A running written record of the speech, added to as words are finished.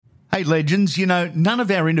Hey, legends, none of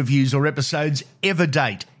our interviews or episodes ever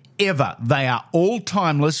date. Ever. They are all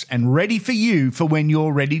timeless and ready for you for when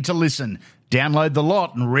you're ready to listen. Download the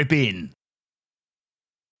lot and rip in.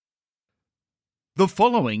 The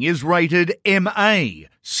following is rated MA.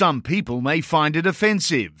 Some people may find it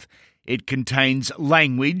offensive. It contains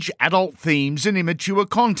language, adult themes and immature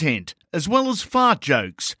content, as well as fart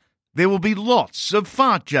jokes. There will be lots of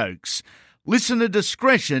fart jokes. Listener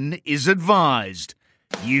discretion is advised.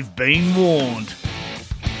 You've been warned.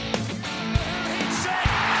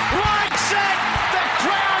 Right set, the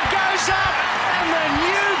crowd goes up, and the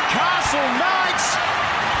Newcastle Knights,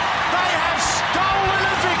 they have stolen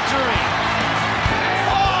a victory.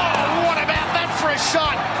 Oh, what about that for a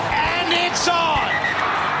shot? And it's on.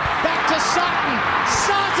 Back to Sutton.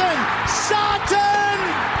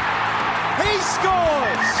 He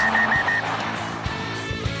scores.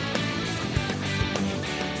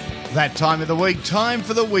 That time of the week, time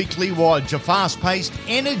for the Weekly Watch, a fast-paced,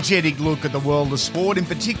 energetic look at the world of sport, in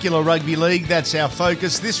particular rugby league. That's our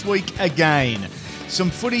focus this week again. Some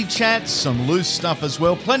footy chats, some loose stuff as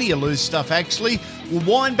well, plenty of loose stuff actually. We'll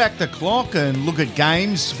wind back the clock and look at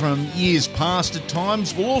games from years past at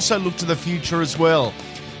times. We'll also look to the future as well.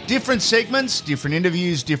 Different segments, different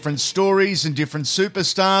interviews, different stories and different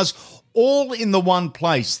superstars, all in the one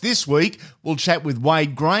place. This week, we'll chat with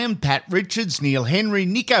Wade Graham, Pat Richards, Neil Henry,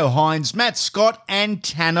 Nico Hines, Matt Scott and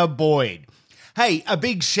Tanner Boyd. Hey, a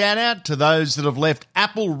big shout out to those that have left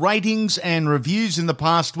Apple ratings and reviews in the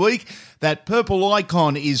past week. That purple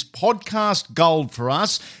icon is podcast gold for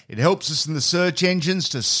us. It helps us in the search engines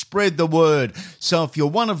to spread the word. So if you're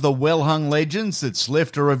one of the well-hung legends that's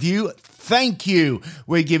left a review, thank you.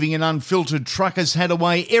 We're giving an unfiltered trucker's hat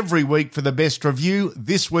away every week for the best review.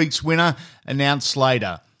 This week's winner announced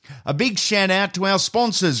later. A big shout out to our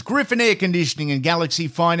sponsors, Griffin Air Conditioning and Galaxy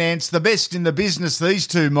Finance, the best in the business, these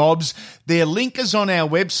two mobs. Their link is on our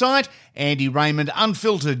website,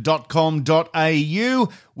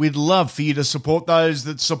 andyraymondunfiltered.com.au. We'd love for you to support those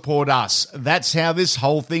that support us. That's how this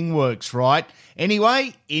whole thing works, right?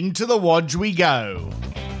 Anyway, into the Wodge we go.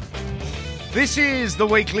 This is the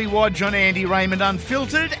Weekly Wodge on Andy Raymond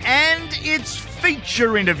Unfiltered, and it's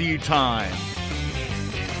feature interview time.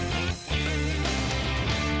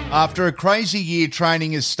 After a crazy year,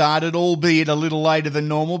 training has started, albeit a little later than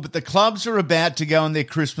normal, but the clubs are about to go on their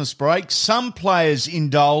Christmas break. Some players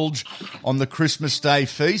indulge on the Christmas Day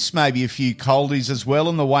feast, maybe a few coldies as well,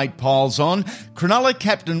 and the weight piles on. Cronulla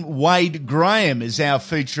captain Wade Graham is our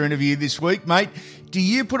feature interview this week. Mate, do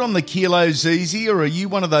you put on the kilos easy, or are you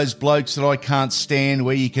one of those blokes that I can't stand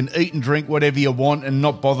where you can eat and drink whatever you want and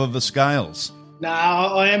not bother the scales? No,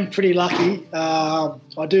 I am pretty lucky.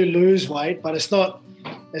 I do lose weight, but it's not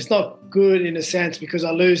good in a sense because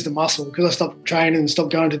I lose the muscle, because I stop training and stop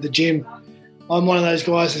going to the gym. I'm one of those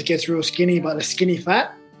guys that gets real skinny, but a skinny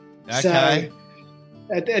fat. Okay. So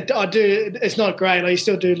I do. It's not great. I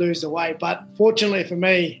still do lose the weight, but fortunately for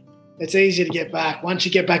me, it's easy to get back. Once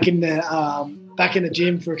you get back in the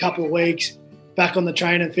gym for a couple of weeks, back on the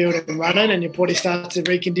training field and running, and your body starts to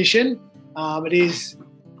recondition,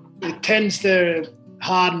 it tends to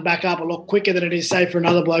harden back up a lot quicker than it is, say, for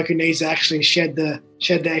another bloke who needs to actually shed the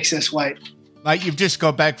excess weight. Mate, you've just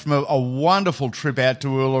got back from a wonderful trip out to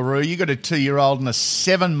Uluru. You got a 2-year-old and a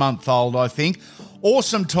 7-month-old, I think.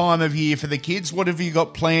 Awesome time of year for the kids. What have you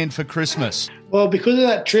got planned for Christmas? Well, because of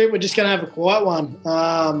that trip, we're just going to have a quiet one.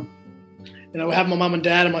 We have my mum and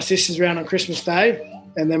dad and my sisters around on Christmas Day,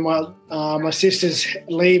 and then my sisters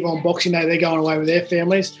leave on Boxing Day. They're going away with their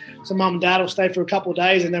families. So mum and dad will stay for a couple of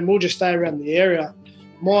days, and then we'll just stay around the area.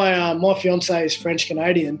 My fiancée is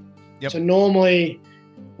French-Canadian, Yep. So normally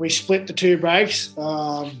we split the two breaks.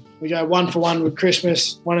 We go 1 for 1 with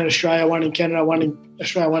Christmas, one in Australia, one in Canada, one in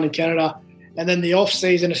Australia, one in Canada. And then the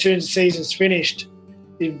off-season, as soon as the season's finished,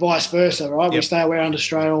 is vice versa, right? Yep. We stay around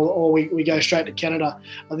Australia or we go straight to Canada.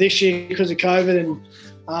 This year, because of COVID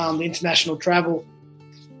and the international travel,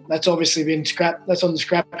 that's obviously been scrapped. That's on the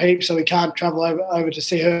scrap heap, so we can't travel over to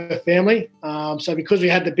see her family. So because we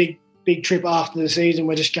had the big trip after the season,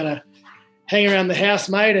 we're just going to hang around the house,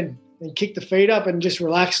 mate, and kick the feet up and just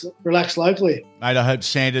relax locally. Mate, I hope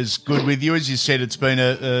Santa's good with you. As you said, it's been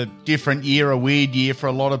a different year, a weird year for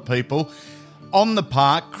a lot of people. On the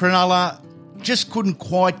park, Cronulla just couldn't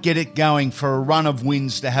quite get it going for a run of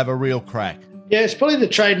wins to have a real crack. Yeah, it's probably the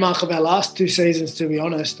trademark of our last 2 seasons, to be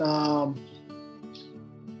honest.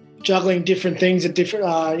 Juggling different things at different,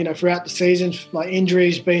 throughout the seasons, like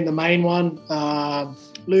injuries being the main one,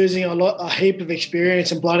 losing a heap of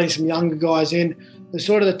experience and blooding some younger guys in. The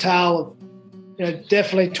sort of the tale of,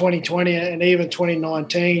 definitely 2020 and even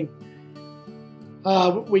 2019.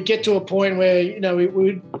 We get to a point where,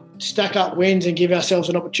 we stack up wins and give ourselves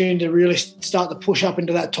an opportunity to really start to push up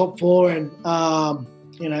into that top four. And,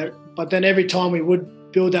 but then every time we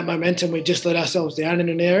would build that momentum, we'd just let ourselves down in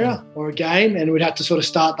an area or a game, and we'd have to sort of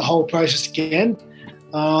start the whole process again.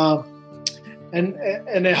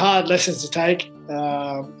 And they're hard lessons to take,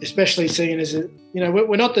 especially seeing as,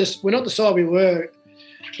 we're not the side we were,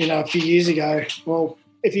 a few years ago. Well,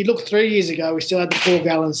 if you look 3 years ago, we still had the Paul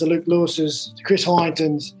Gallons, the Luke Lewises, the Chris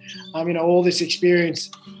Hyntons, all this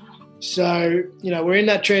experience. So, we're in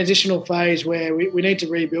that transitional phase where we need to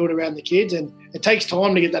rebuild around the kids, and it takes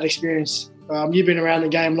time to get that experience. You've been around the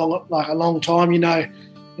game a long time.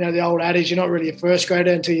 The old adage, you're not really a first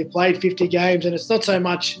grader until you've played 50 games, and it's not so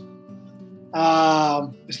much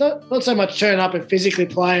not so much turn up and physically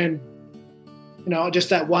play and, just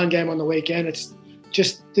that one game on the weekend. It's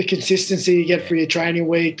just the consistency you get for your training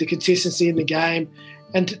week, the consistency in the game,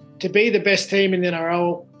 and to be the best team in the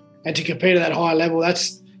NRL and to compete at that high level,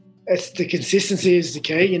 it's the consistency is the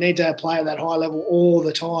key. You need to play at that high level all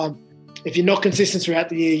the time. If you're not consistent throughout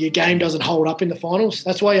the year, your game doesn't hold up in the finals.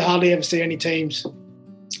 That's why you hardly ever see any teams,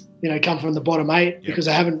 come from the bottom eight, because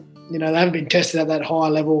they haven't been tested at that high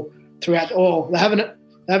level throughout. Or they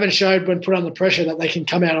haven't showed when put under pressure that they can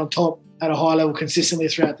come out on top at a high level consistently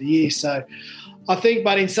throughout the year. So I think,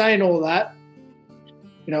 but in saying all that,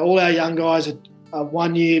 all our young guys are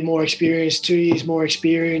 1 year more experienced, 2 years more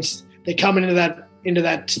experienced. They're coming into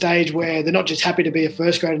that stage where they're not just happy to be a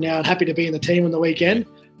first grader now and happy to be in the team on the weekend.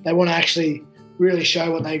 They want to actually really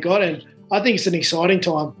show what they got, and I think it's an exciting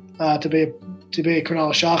time to be a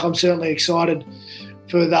Cronulla Shark. I'm certainly excited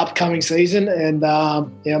for the upcoming season, and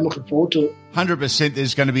I'm looking forward to it. 100%.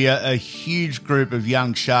 There's going to be a huge group of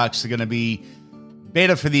young Sharks that are going to be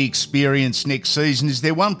better for the experience next season. Is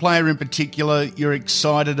there one player in particular you're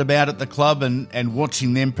excited about at the club and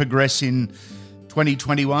watching them progress in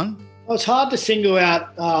 2021? Well, it's hard to single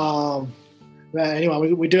out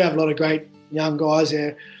anyone. We do have a lot of great young guys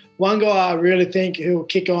there. One guy I really think who will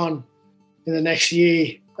kick on in the next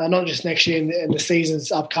year, not just next year, in the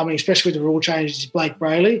seasons upcoming, especially with the rule changes, is Blake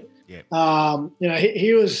Brayley. Yeah.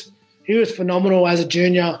 He was phenomenal as a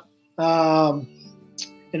junior. Coming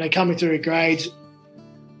through grades.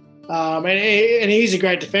 And he's a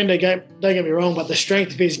great defender, don't get me wrong, but the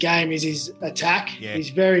strength of his game is his attack. Yeah. He's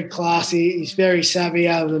very classy. He's very savvy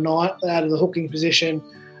out of the hooking position.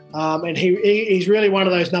 And he's really one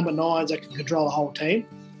of those number nines that can control the whole team.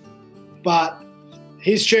 But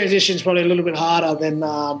his transition is probably a little bit harder than,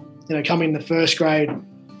 coming in the first grade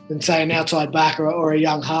than, say, an outside back or a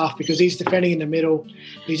young half, because he's defending in the middle.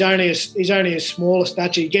 He's only a smaller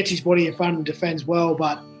stature. He gets his body in front and defends well,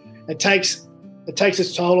 but it takes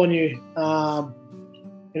its toll on you,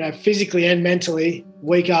 physically and mentally,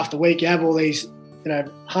 week after week. You have all these,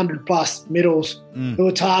 100-plus middles who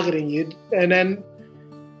are targeting you. And then,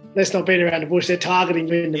 let's not beat around the bush, they're targeting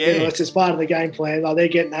you in the middle. It's just part of the game plan. Like, they're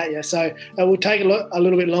getting at you. So it will take a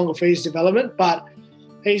little bit longer for his development, but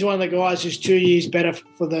he's one of the guys who's 2 years better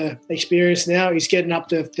for the experience now. He's getting up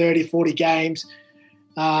to 30, 40 games.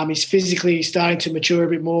 He's physically starting to mature a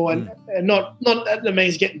bit more, and not that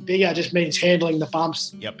means getting bigger. It just means handling the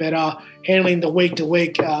bumps better, handling the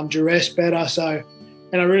week-to-week duress better. So,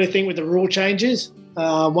 and I really think with the rule changes,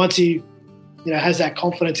 once he has that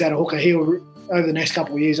confidence out of hooker, he'll, over the next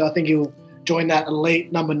couple of years, I think he'll join that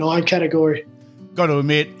elite number 9 category. Got to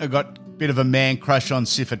admit, I got a bit of a man crush on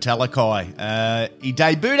Sifa Talakai. He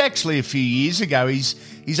debuted actually a few years ago.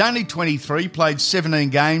 He's only 23, played 17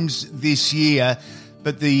 games this year,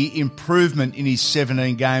 but the improvement in his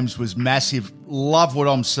 17 games was massive. Love what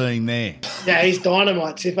I'm seeing there. Yeah, he's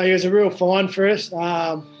dynamite, Sifa. He was a real find for us.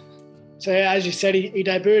 So, as you said, he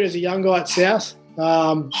debuted as a young guy at South,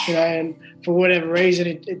 and for whatever reason,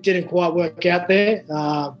 it didn't quite work out there.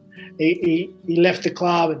 He left the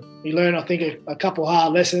club and he learned, I think, a couple of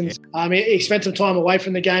hard lessons. He spent some time away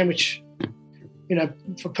from the game, which,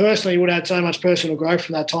 for personally, he would have had so much personal growth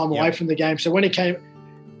from that time away from the game. So when he came,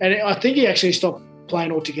 and I think he actually stopped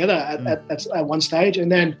playing altogether at one stage,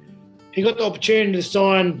 and then he got the opportunity to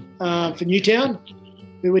sign for Newtown,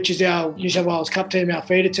 which is our New South Wales Cup team, our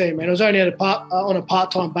feeder team, and it was only on a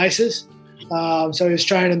part-time basis. So he was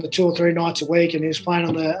training the 2 or 3 nights a week, and he was playing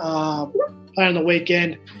on the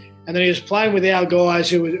weekend, and then he was playing with our guys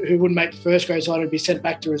who wouldn't make the first grade side and be sent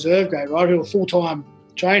back to reserve grade, right? Who were full-time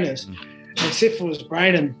trainers. And Sif was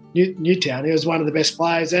brain in Newtown. He was one of the best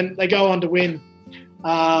players, and they go on to win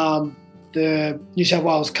the New South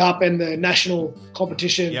Wales Cup and the national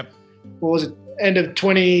competition. What was it? End of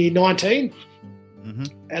 2019.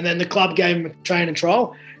 And then the club gave him a train and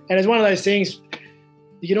trial. And it's one of those things,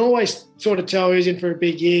 you can always sort of tell who's in for a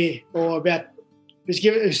big year or about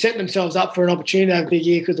who's setting themselves up for an opportunity to have a big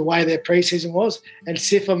year because the way their preseason was. And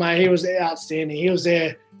Sifa, mate, he was outstanding. He was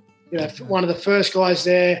there, one of the first guys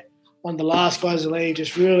there, one of the last guys in the league,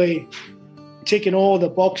 just really ticking all the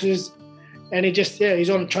boxes. And he's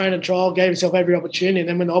on a train and trial, gave himself every opportunity. And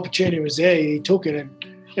then when the opportunity was there, he took it. And,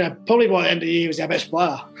 probably by the end of the year, he was our best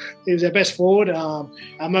player. He was our best forward, our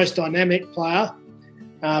most dynamic player.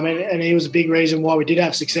 And he was a big reason why we did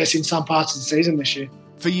have success in some parts of the season this year.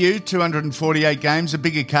 For you, 248 games, a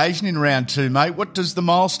big occasion in round 2, mate. What does the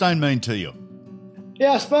milestone mean to you?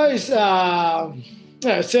 Yeah, I suppose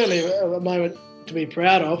it's certainly a moment to be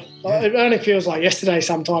proud of. Yeah. It only feels like yesterday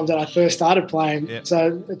sometimes that I first started playing. Yeah.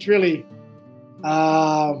 So it's really,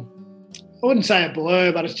 I wouldn't say a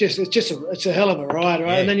blur, but it's a hell of a ride, right?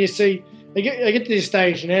 Yeah. And then you see, I get to this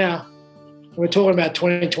stage now, we're talking about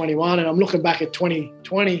 2021, and I'm looking back at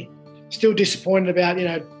 2020, still disappointed about,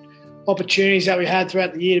 opportunities that we had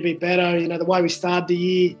throughout the year to be better, the way we started the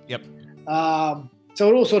year. Yep. So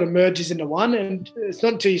it all sort of merges into one, and it's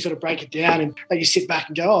not until you sort of break it down and you sit back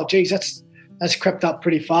and go, oh, geez, that's crept up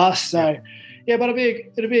pretty fast. So, yeah, but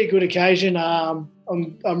it'll be a good occasion. I'm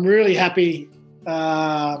really happy,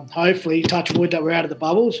 hopefully, touch wood, that we're out of the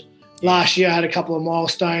bubbles. Last year I had a couple of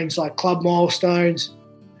milestones, like club milestones,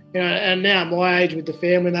 and now at my age with the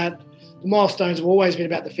family, that the milestones have always been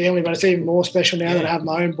about the family, but it's even more special now that I have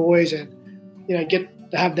my own boys and, get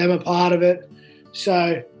to have them a part of it.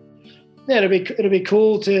 So, yeah, it'll be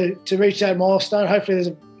cool to reach that milestone. Hopefully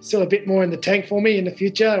there's still a bit more in the tank for me in the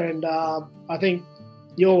future. And I think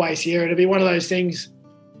you're always here. It'll be one of those things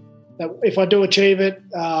that if I do achieve it,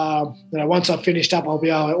 once I've finished up, I'll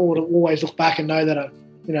be able to always look back and know that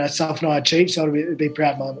it's something I achieved, so it'll be a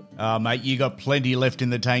proud moment. Oh, mate, you got plenty left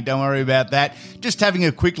in the tank. Don't worry about that. Just having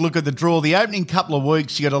a quick look at the draw. The opening couple of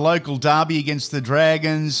weeks, you got a local derby against the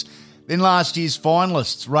Dragons. Then last year's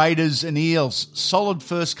finalists, Raiders and Eels. Solid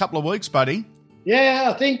first couple of weeks, buddy. Yeah,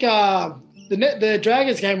 I think the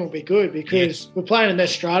Dragons game will be good because we're playing in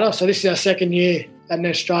Netstrata. So this is our second year at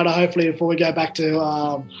Netstrata, hopefully, before we go back to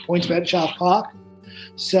PointsBet Sharp Park.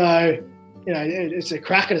 So, it's a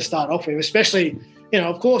cracker to start off with, especially –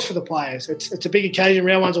 of course, for the players. It's a big occasion.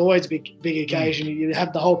 Round one's always a big occasion. You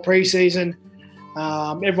have the whole pre-season.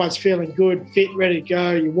 Everyone's feeling good, fit, ready to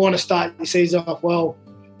go. You want to start your season off well.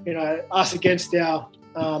 Us against our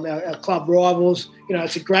club rivals.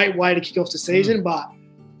 It's a great way to kick off the season. But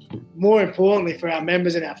more importantly for our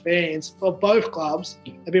members and our fans, for both clubs,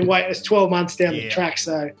 they've been waiting. It's 12 months down the track.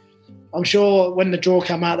 So I'm sure when the draw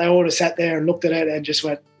came out, they all just sat there and looked at it and just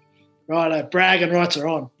went, right, bragging rights are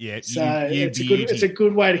on. Yeah, so it's a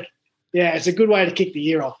good way to kick the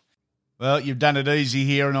year off. Well, you've done it easy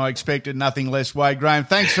here, and I expected nothing less. Wade Graham,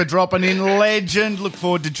 thanks for dropping in, legend. Look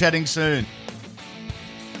forward to chatting soon.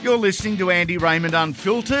 You're listening to Andy Raymond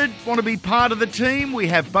Unfiltered. Want to be part of the team? We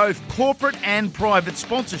have both corporate and private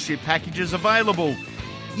sponsorship packages available.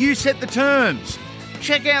 You set the terms.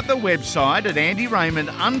 Check out the website at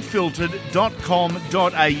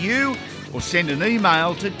andyraymondunfiltered.com.au or send an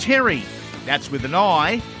email to Terry, that's with an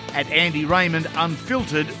I, at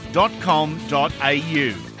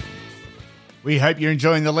andyraymondunfiltered.com.au. We hope you're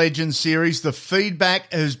enjoying the Legends series. The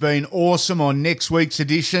feedback has been awesome on next week's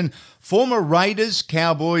edition. Former Raiders,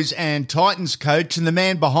 Cowboys and Titans coach and the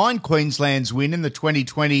man behind Queensland's win in the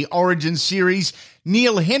 2020 Origin Series,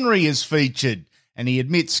 Neil Henry, is featured, and he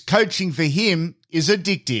admits coaching for him is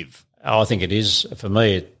addictive. I think it is. For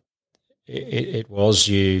me, it was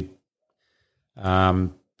you...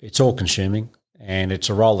 it's all consuming and it's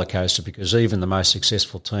a roller coaster because even the most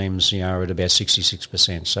successful teams, are at about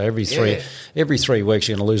 66%. So every 3 weeks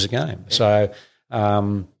you're going to lose a game. Yeah. So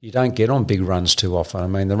you don't get on big runs too often. I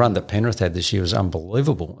mean, the run that Penrith had this year was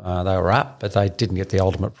unbelievable. They were up, but they didn't get the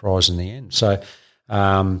ultimate prize in the end. So,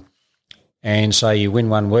 and so you win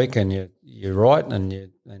one week and you're right and you're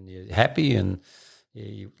happy, and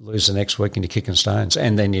you lose the next week and you're kicking stones,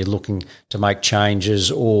 and then you're looking to make changes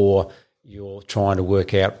or you're trying to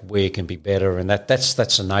work out where you can be better, and that's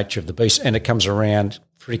the nature of the beast, and it comes around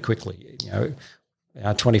pretty quickly.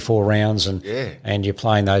 24 rounds and you're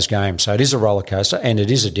playing those games. So it is a roller coaster, and it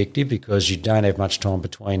is addictive because you don't have much time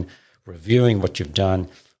between reviewing what you've done,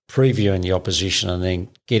 previewing the opposition, and then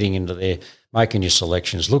getting into there, making your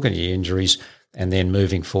selections, looking at your injuries, and then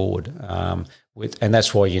moving forward. And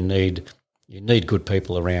that's why you need good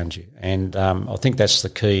people around you. And I think that's the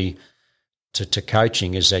key to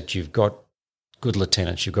coaching, is that you've got good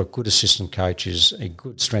lieutenants, you've got good assistant coaches, a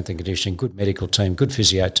good strength and conditioning, good medical team, good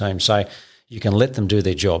physio team. So you can let them do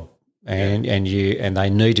their job, and they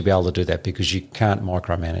need to be able to do that because you can't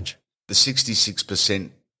micromanage. The 66%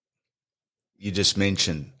 you just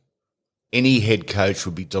mentioned, any head coach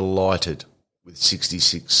would be delighted with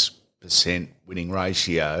 66% winning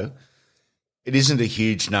ratio. It isn't a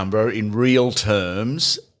huge number in real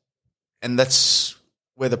terms, and that's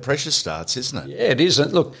where the pressure starts, isn't it? Yeah, it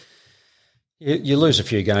isn't. Look, you lose a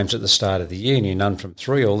few games at the start of the year and you're none from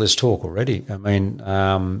three, all this talk already. I mean,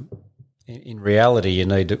 in reality, you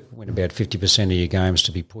need to win about 50% of your games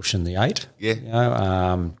to be pushing the 8. Yeah. You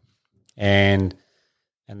know, and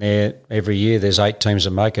there every year there's 8 teams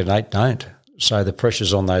that make it and 8 don't. So the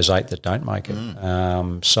pressure's on those 8 that don't make it.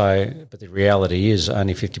 But the reality is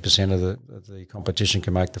only 50% of the competition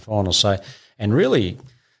can make the final. So, and really,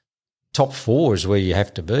 top 4 is where you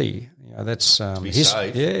have to be. You know, that's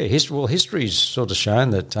safe. History's sort of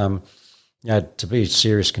shown that to be a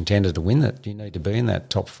serious contender to win it, you need to be in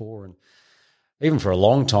that top 4. And even for a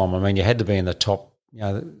long time, I mean, you had to be in the top. You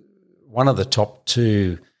know, one of the top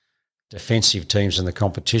 2 defensive teams in the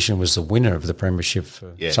competition was the winner of the premiership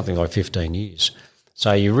for something like 15 years.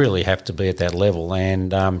 So you really have to be at that level.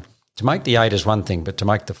 And to make the 8 is one thing, but to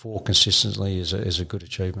make the 4 consistently is a good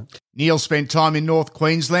achievement. Neil spent time in North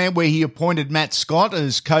Queensland where he appointed Matt Scott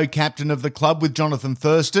as co-captain of the club with Jonathan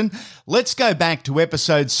Thurston. Let's go back to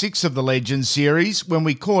episode 6 of the Legends series when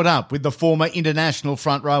we caught up with the former international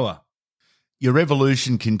front rower. Your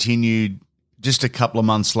evolution continued just a couple of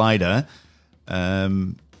months later.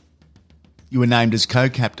 You were named as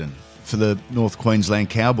co-captain for the North Queensland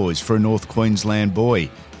Cowboys for a North Queensland boy.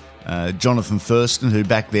 Jonathan Thurston, who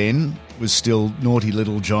back then was still naughty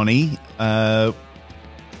little Johnny,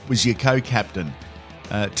 was your co-captain.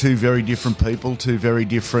 2 very different people, 2 very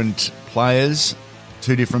different players,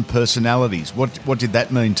 2 different personalities. What did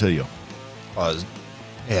that mean to you? It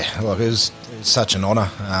was such an honour.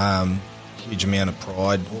 Huge amount of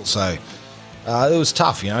pride. Also, it was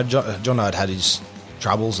tough. You know, John had his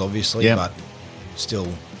troubles, obviously, but he was still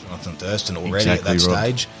Jonathan Thurston already at that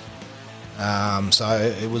stage. So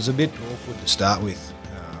it was a bit awkward to start with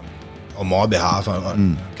on my behalf.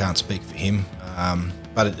 I can't speak for him,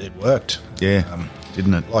 but it worked. Yeah,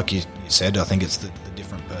 didn't it? Like you said, I think it's the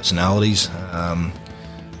different personalities.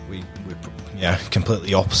 We're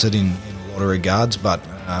completely opposite in a lot of regards, but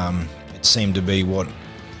it seemed to be what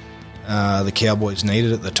the Cowboys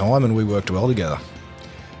needed at the time, and we worked well together.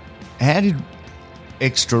 How did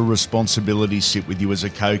extra responsibility sit with you as a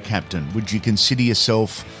co-captain? Would you consider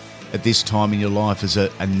yourself at this time in your life as a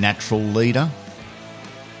natural leader?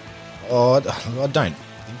 I don't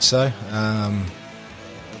think so.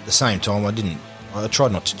 At the same time, I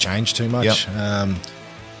tried not to change too much. Yep.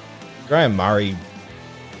 Graham Murray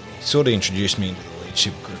sort of introduced me into the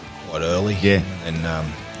leadership group quite early. Yeah. And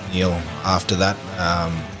Neil after that.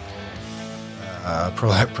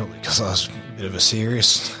 Probably because I was a bit of a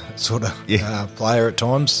serious sort of player at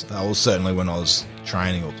times. Well, certainly when I was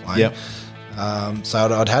training or playing. Yep. So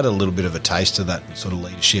I'd had a little bit of a taste of that sort of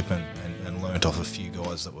leadership and learnt off a few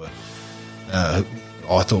guys that were who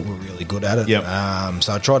I thought were really good at it. Yep.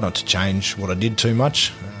 So I tried not to change what I did too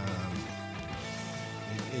much.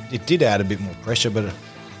 It did add a bit more pressure, but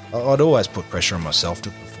I'd always put pressure on myself to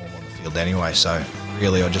perform on the field anyway. So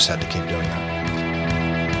really I just had to keep doing that.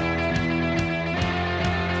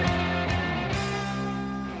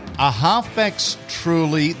 Are halfbacks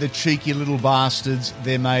truly the cheeky little bastards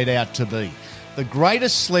they're made out to be? The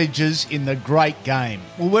greatest sledges in the great game?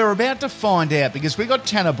 Well, we're about to find out because we got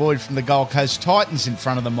Tanner Boyd from the Gold Coast Titans in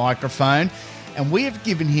front of the microphone, and we have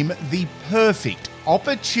given him the perfect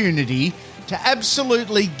opportunity to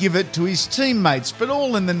absolutely give it to his teammates, but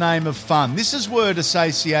all in the name of fun. This is word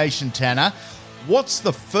association, Tanner. What's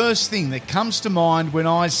the first thing that comes to mind when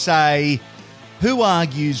I say, who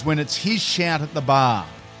argues when it's his shout at the bar?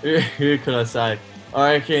 Who could I say?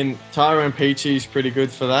 I reckon Tyrone Peachy's pretty good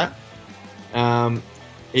for that.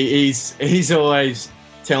 He's always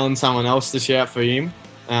telling someone else to shout for him,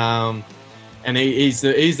 and he's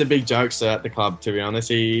the big jokester at the club. To be honest,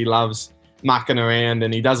 he loves mucking around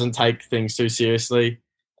and he doesn't take things too seriously.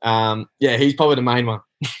 He's probably the main one.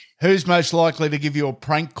 Who's most likely to give you a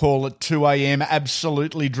prank call at 2 a.m.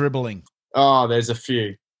 absolutely dribbling? Oh, there's a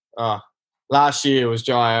few. Last year was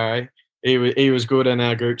Jairo. He was good in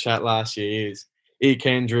our group chat last year. He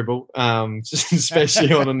can dribble,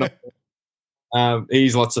 especially on a night.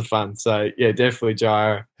 He's lots of fun. So, yeah, definitely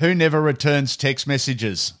Jairo. Who never returns text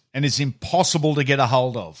messages and is impossible to get a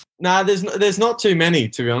hold of? No, there's not too many,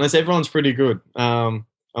 to be honest. Everyone's pretty good. I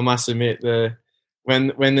must admit,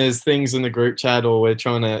 when there's things in the group chat or we're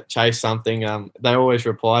trying to chase something, they always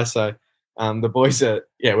reply. So the boys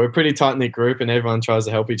we're a pretty tight-knit group and everyone tries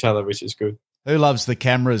to help each other, which is good. Who loves the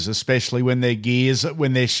cameras, especially when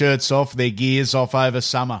their shirts off, their gears off over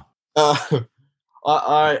summer?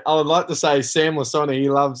 I would like to say Sam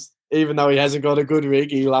Lasoni. even though he hasn't got a good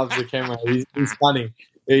rig, he loves the camera. He's funny.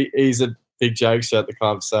 He's a big jokester at the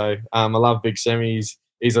club. So I love Big Semi.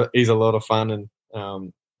 He's a lot of fun,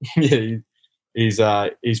 and he's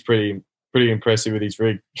pretty impressive with his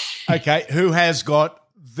rig. Okay, who has got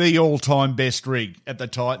the all-time best rig at the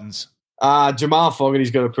Titans? Jamal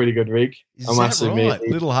Fogarty's got a pretty good rig. Is I must admit, right?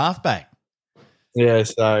 Little halfback. Yeah,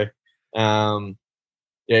 so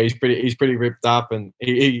he's pretty ripped up, and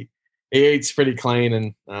he eats pretty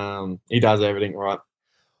clean, and he does everything right.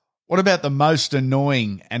 What about the most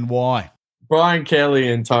annoying, and why? Brian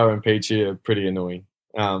Kelly and Tyrone Peachey are pretty annoying.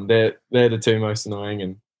 They're the two most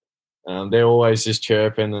annoying, and they're always just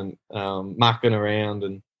chirping and mucking around,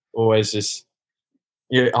 and always just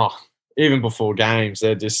even before games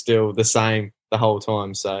they're just still the same the whole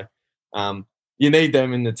time. So you need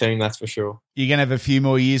them in the team, that's for sure. You're going to have a few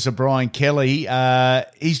more years of Brian Kelly.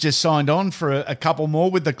 He's just signed on for a couple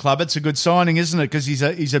more with the club. It's a good signing, isn't it? Because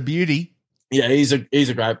he's a beauty. Yeah, he's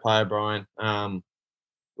a great player, Brian.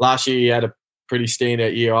 Last year he had a pretty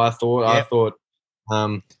standout year, I thought. Yep. I thought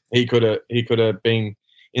he could have been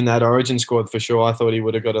in that Origin squad for sure. I thought he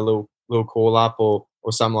would have got a little call up or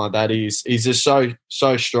something like that. He's just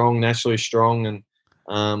so strong, naturally strong,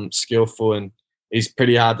 and skillful, and he's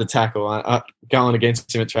pretty hard to tackle. Going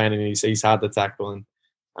against him at training, he's hard to tackle,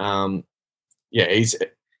 and he's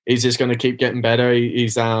just going to keep getting better.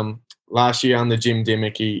 He's last year under Jim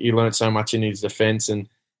Dimmock, he learned so much in his defence, and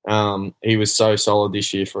he was so solid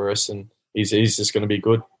this year for us, and he's just going to be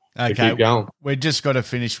good. Okay, keep going. We've just got to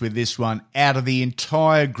finish with this one. Out of the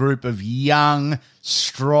entire group of young,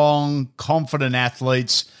 strong, confident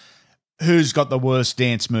athletes, who's got the worst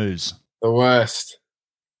dance moves? The worst.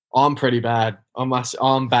 I'm pretty bad. I'm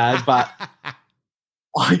bad, but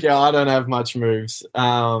I don't have much moves.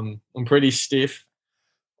 I'm pretty stiff.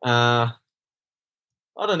 I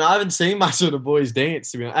don't know. I haven't seen much of the boys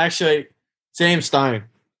dance, to be honest. Actually, Sam Stone.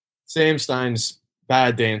 Sam Stone's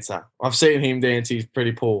bad dancer. I've seen him dance. He's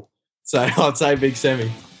pretty poor. So I'd say Big Semi.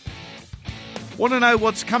 Want to know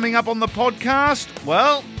what's coming up on the podcast?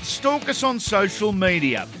 Well, stalk us on social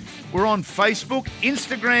media. We're on Facebook,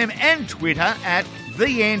 Instagram and Twitter at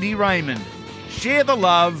The Andy Raymond. Share the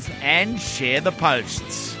love and share the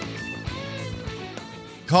posts.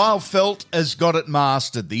 Kyle Felt has got it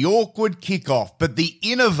mastered, the awkward kickoff, but the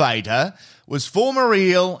innovator was former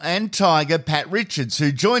Eel and Tiger Pat Richards,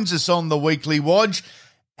 who joins us on the Weekly Wodge.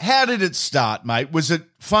 How did it start, mate? Was it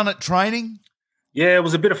fun at training? Yeah, it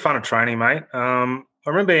was a bit of fun at training, mate. I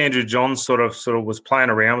remember Andrew Johns sort of was playing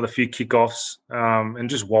around with a few kickoffs and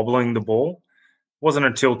just wobbling the ball. It wasn't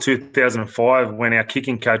until 2005 when our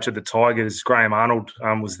kicking coach at the Tigers, Graham Arnold,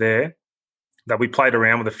 was there that we played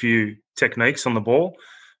around with a few techniques on the ball.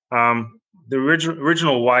 The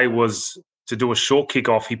original way was to do a short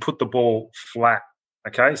kickoff. He put the ball flat,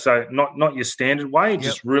 okay? So not your standard way,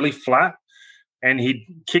 just really flat. And he'd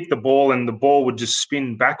kick the ball and the ball would just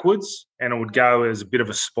spin backwards and it would go as a bit of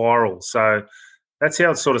a spiral. So that's how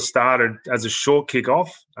it sort of started as a short kickoff.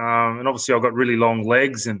 And obviously I've got really long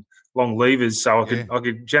legs and long levers, so I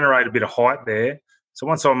could generate a bit of height there. So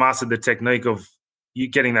once I mastered the technique of you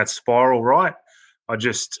getting that spiral right, I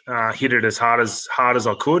just hit it as hard as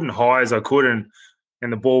I could and high as I could, and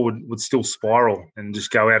the ball would still spiral and just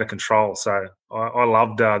go out of control. So I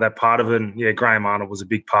loved that part of it. And, yeah, Graham Arnold was a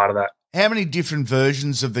big part of that. How many different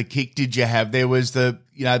versions of the kick did you have? There was the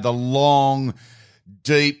long,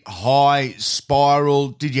 deep, high spiral.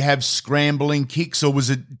 Did you have scrambling kicks, or was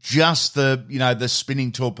it just the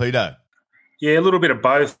spinning torpedo? Yeah, a little bit of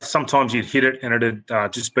both. Sometimes you'd hit it and it'd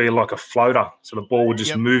just be like a floater, so the ball would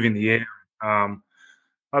just move in the air.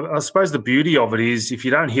 I suppose the beauty of it is if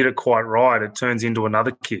you don't hit it quite right, it turns into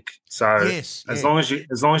another kick. So as long as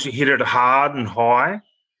you hit it hard and high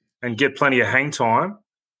and get plenty of hang time,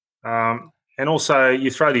 and also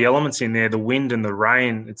you throw the elements in there, the wind and the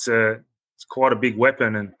rain, it's quite a big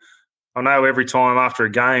weapon. And I know every time after a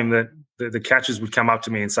game that the catchers would come up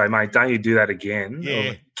to me and say, "Mate, don't you do that again?"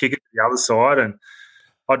 Or kick it to the other side, and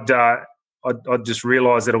I'd just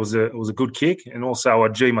realise that it was a good kick, and also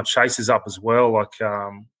I'd G my chasers up as well, like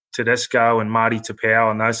Tedesco and Marty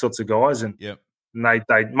Tapau and those sorts of guys, and Marty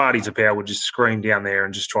Tapau would just scream down there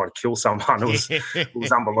and just try to kill someone. It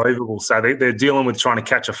was unbelievable. So they're dealing with trying to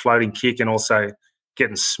catch a floating kick and also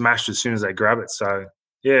getting smashed as soon as they grab it. So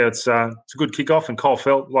yeah, it's a good kickoff, and Kyle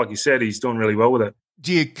Felt, like you said, he's doing really well with it.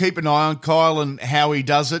 Do you keep an eye on Kyle and how he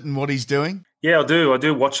does it and what he's doing? Yeah, I do. I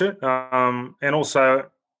do watch it. And also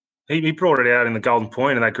he brought it out in the Golden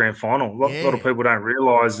Point in that grand final. A lot of people don't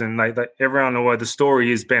realise, and everyone knows the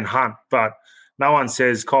story is Ben Hunt, but no one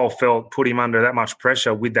says Kyle Felt put him under that much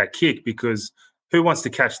pressure with that kick, because who wants to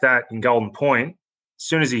catch that in Golden Point as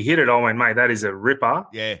soon as he hit it, I went, mate, that is a ripper.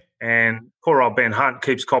 Yeah. And poor old Ben Hunt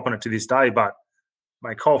keeps copping it to this day. But,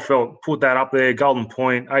 mate, Cole Felt put that up there, golden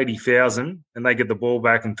point, 80,000, and they get the ball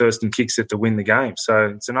back and Thurston kicks it to win the game. So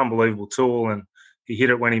it's an unbelievable tool, and he hit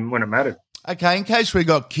it when it mattered. Okay, in case we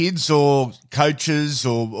got kids or coaches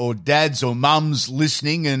or dads or mums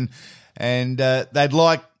listening and they'd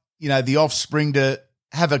like, the offspring to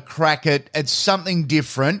have a crack at something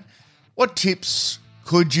different, what tips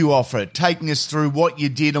could you offer, taking us through what you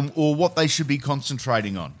did or what they should be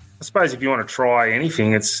concentrating on? I suppose if you want to try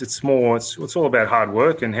anything, it's all about hard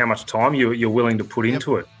work and how much time you're willing to put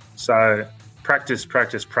into it. So practice,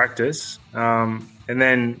 and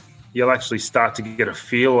then you'll actually start to get a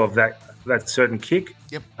feel of that certain kick.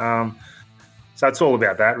 Yep. So it's all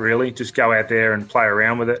about that, really. Just go out there and play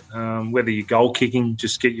around with it. Whether you're goal kicking,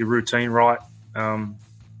 just get your routine right.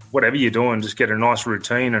 Whatever you're doing, just get a nice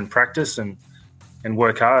routine and practice and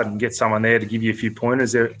work hard and get someone there to give you a few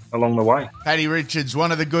pointers there along the way. Paddy Richards,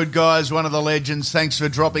 one of the good guys, one of the legends. Thanks for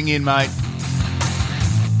dropping in, mate.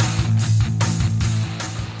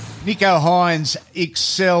 Nicho Hynes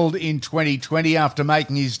excelled in 2020 after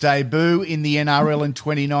making his debut in the NRL in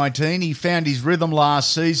 2019. He found his rhythm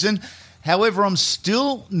last season. However, I'm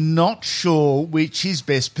still not sure which his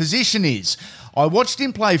best position is. I watched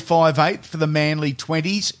him play 5'8" for the Manly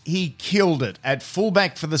 20s. He killed it at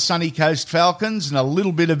fullback for the Sunny Coast Falcons and a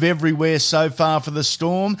little bit of everywhere so far for the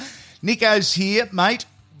Storm. Nicho's here. Mate,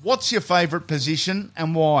 what's your favourite position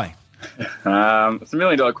and why? It's $1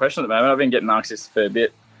 million question at the moment. I've been getting asked this a fair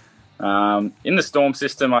bit. In the Storm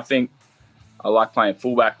system, I think I like playing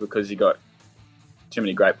fullback because you got too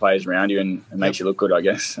many great players around you and it makes you look good, I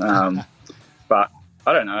guess. But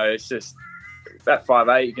I don't know. It's just about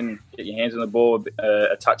 5'8", you can get your hands on the ball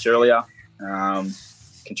a touch earlier,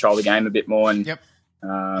 control the game a bit more, and it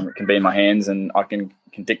can be in my hands and I can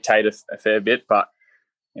dictate a fair bit. But,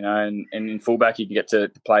 and in fullback, you can get to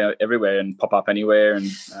play everywhere and pop up anywhere and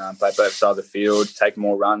play both sides of the field, take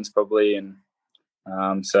more runs probably. And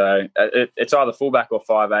so it's either fullback or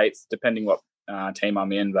 5'8", depending what team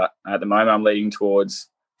I'm in. But at the moment, I'm leaning towards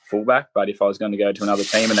fullback. But if I was going to go to another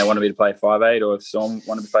team and they wanted me to play 5'8", or if Storm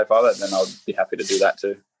wanted me to play 5'8", then I'd be happy to do that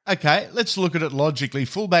too. Okay, let's look at it logically.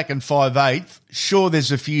 Fullback and 5'8", sure,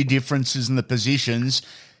 there's a few differences in the positions.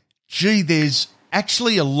 Gee, there's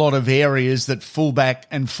actually a lot of areas that fullback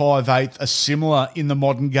and 5'8" are similar in the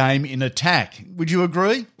modern game in attack. Would you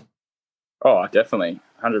agree? Oh, definitely,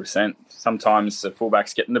 100%. Sometimes the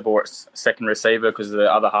fullback's getting the ball at second receiver because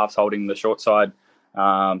the other half's holding the short side.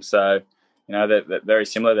 So, they're very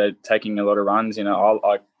similar. They're taking a lot of runs. If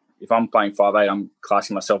I'm playing 5'8", I'm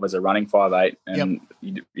classing myself as a running 5'8", and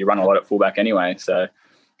you run a lot at fullback anyway. So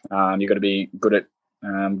you've got to be good at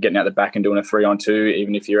getting out the back and doing a 3-on-2,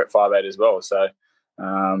 even if you're at 5'8" as well. So,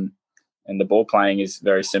 and the ball playing is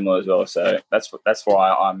very similar as well. So that's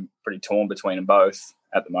why I'm pretty torn between them both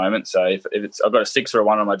at the moment. So if it's I've got a 6 or a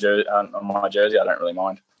 1 on my jersey, I don't really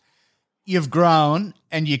mind. You've grown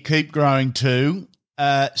and you keep growing too.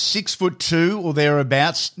 6'2" or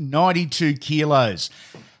thereabouts, 92 kilos.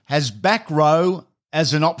 Has back row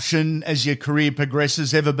as an option as your career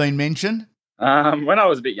progresses ever been mentioned? When I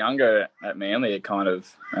was a bit younger at Manly, it kind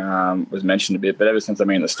of was mentioned a bit, but ever since I'm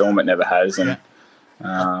in the Storm, it never has. And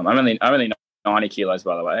I'm only 90 kilos,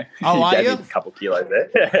 by the way. Oh, are you? A couple kilos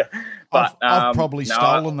there. But I've probably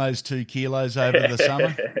stolen those 2 kilos over the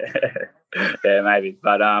summer. Yeah, maybe.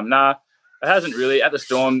 But no, it hasn't really. At the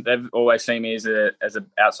Storm, they've always seen me as a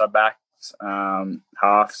outside back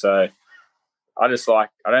half. So I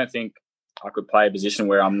don't think I could play a position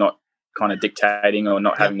where I'm not kind of dictating or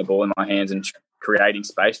not having the ball in my hands and creating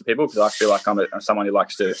space for people, because I feel like I'm someone who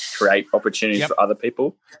likes to create opportunities for other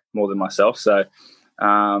people more than myself. So,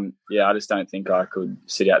 I just don't think I could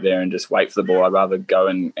sit out there and just wait for the ball. I'd rather go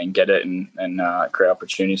and get it and create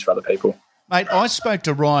opportunities for other people. Mate, I spoke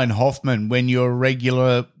to Ryan Hoffman when you were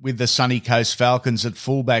regular with the Sunny Coast Falcons at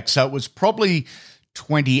fullback, so it was probably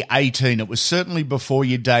 2018. It was certainly before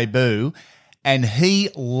your debut, and he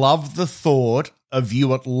loved the thought of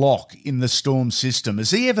you at lock in the Storm system.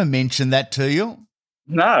 Has he ever mentioned that to you?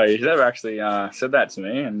 No, he's never actually said that to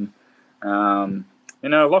me. And,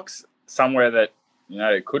 lock's somewhere that,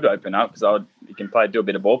 it could open up because you can do a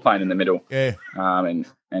bit of ball playing in the middle. Yeah.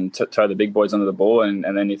 And tow the big boys under the ball, and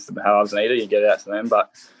then if the halves need it, you get it out to them.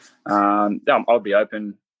 But I'll be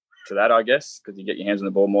open to that, I guess, because you get your hands on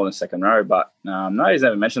the ball more than second row. But no, he's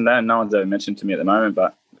never mentioned that, and no one's ever mentioned to me at the moment.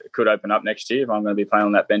 But it could open up next year if I'm going to be playing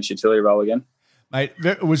on that bench utility role again. Mate,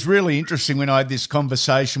 it was really interesting when I had this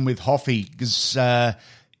conversation with Hoffy, because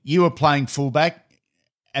you were playing fullback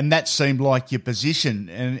and that seemed like your position.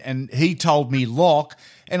 And he told me lock,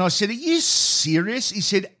 And I said, are you serious? He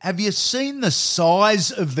said, have you seen the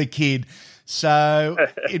size of the kid? So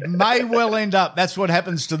it may well end up, that's what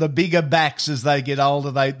happens to the bigger backs as they get older.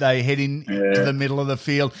 They head into the middle of the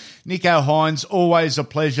field. Nicho Hynes, always a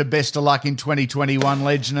pleasure. Best of luck in 2021,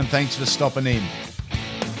 legend, and thanks for stopping in.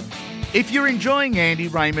 If you're enjoying Andy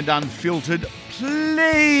Raymond Unfiltered,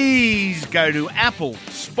 please go to Apple,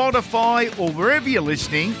 Spotify, or wherever you're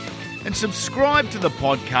listening and subscribe to the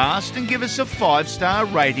podcast and give us a 5-star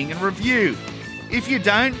rating and review. If you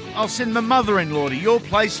don't, I'll send my mother-in-law to your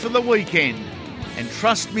place for the weekend. And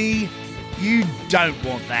trust me, you don't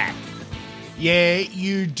want that. Yeah,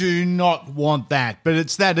 you do not want that. But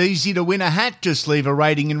it's that easy to win a hat. Just leave a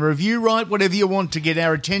rating and review, right? Whatever you want to get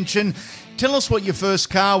our attention. Tell us what your first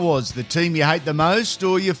car was, the team you hate the most,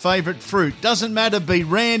 or your favourite fruit. Doesn't matter, be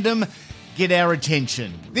random. Get our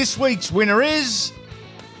attention. This week's winner is...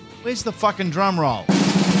 Where's the fucking drum roll?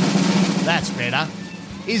 That's better.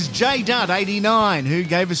 Is J Dutt 89, who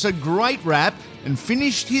gave us a great rap and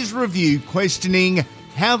finished his review questioning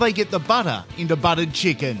how they get the butter into buttered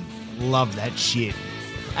chicken. Love that shit.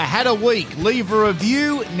 I had a week. Leave a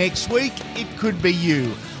review. Next week, it could be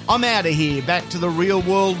you. I'm out of here. Back to the real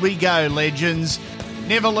world we go, legends.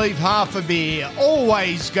 Never leave half a beer.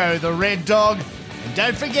 Always go the Red Dog. And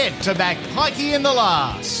don't forget to back Pikey in the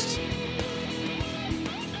last.